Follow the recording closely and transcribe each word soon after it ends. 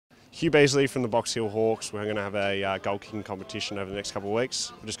Hugh Beasley from the Box Hill Hawks. We're going to have a goal kicking competition over the next couple of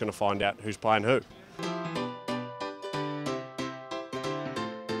weeks. We're just going to find out who's playing who.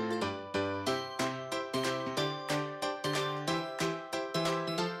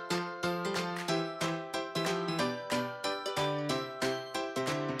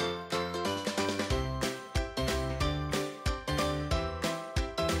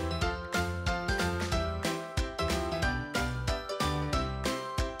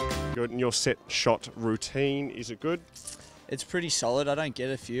 Good. And your set shot routine, is it good? It's pretty solid. I don't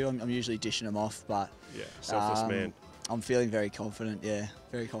get a few. I'm usually dishing them off, but Yeah, selfless man. I'm feeling very confident. Yeah,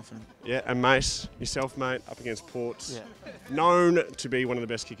 very confident. Yeah, and Mace, yourself, mate, up against Ports. Yeah. Known to be one of the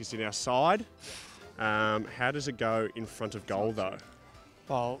best kickers in our side. How does it go in front of goal, though?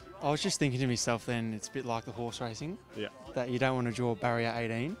 Well, I was just thinking to myself then, it's a bit like the horse racing. Yeah. That you don't want to draw barrier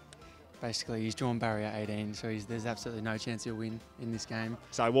 18. Basically, he's drawn barrier 18, so there's absolutely no chance he'll win in this game.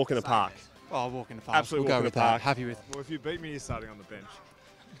 So walk in the park. Oh, I'll walk in the park. Absolutely we'll walk go in with the that. park. Happy with. Well, if you beat me, you're starting on the bench.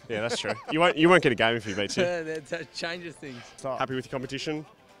 Yeah, that's true. You won't get a game if he beats you. That changes things. Happy with your competition?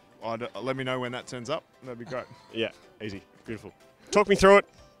 Let me know when that turns up. That'd be great. Yeah, easy. Beautiful. Talk me through it.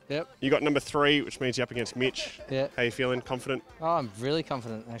 Yep. You got number 3, which means you're up against Mitch. Yeah. How you feeling? Confident? Oh, I'm really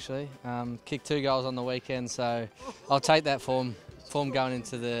confident actually. Kicked 2 goals on the weekend, so I'll take that form going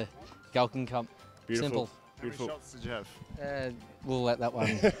into the Gulkin Cup. Beautiful. Simple. Beautiful. How many shots did you have? We'll let that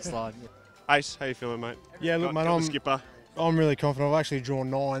one slide. Ace, how you feeling, mate? Yeah, look, mate, Got the skipper. I'm really confident. I've actually drawn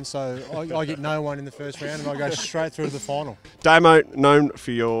 9, so I get no one in the first round and I go straight through to the final. Damo, known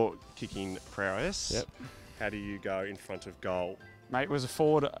for your kicking prowess. Yep. How do you go in front of goal? Mate, was a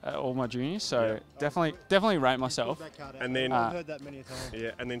forward at all my juniors, so definitely rate myself. And then, I've heard that many a time.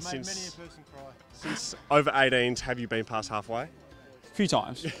 yeah, and then Made many a since person cry. over 18s, have you been past halfway? A few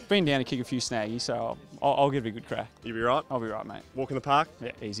times. Been down to kick a few snaggies, so I'll give it a good crack. You be right? I'll be right, mate. Walk in the park?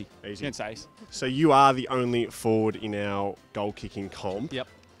 Yeah, easy. Easy. Against Ace. So you are the only forward in our goal kicking comp. Yep.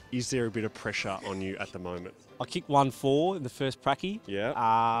 Is there a bit of pressure on you at the moment? I kicked 1-4 in the first pracky.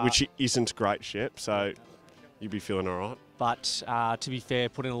 Yeah. Which isn't great, Shep, so you'll be feeling all right. But to be fair,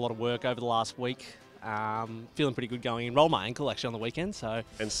 put in a lot of work over the last week. Feeling pretty good going in. Rolled my ankle actually on the weekend, so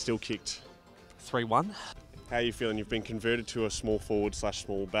And still kicked. 3-1. How are you feeling? You've been converted to a small forward /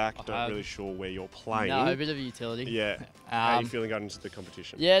 small back. Not really sure where you're playing. No, a bit of a utility. Yeah. How are you feeling going into the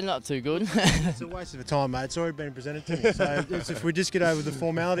competition? Yeah, not too good. It's a waste of time, mate. It's already been presented to me. So if we just get over the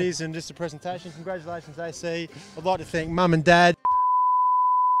formalities and just the presentation, congratulations, AC. I'd like to thank Mum and Dad.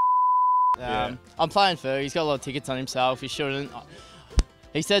 I'm playing Ferg. He's got a lot of tickets on himself. He shouldn't.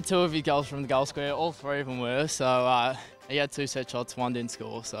 He said 2 of his goals from the goal square. All 3 of them were. So he had 2 set shots. 1 didn't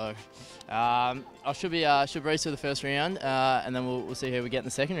score. So I should breeze through the first round, and then we'll see how we get in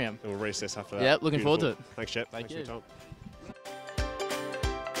the second round. And we'll reassess after that. Yep, looking forward to it. Thanks, Shep. Thank Thanks you. for your time.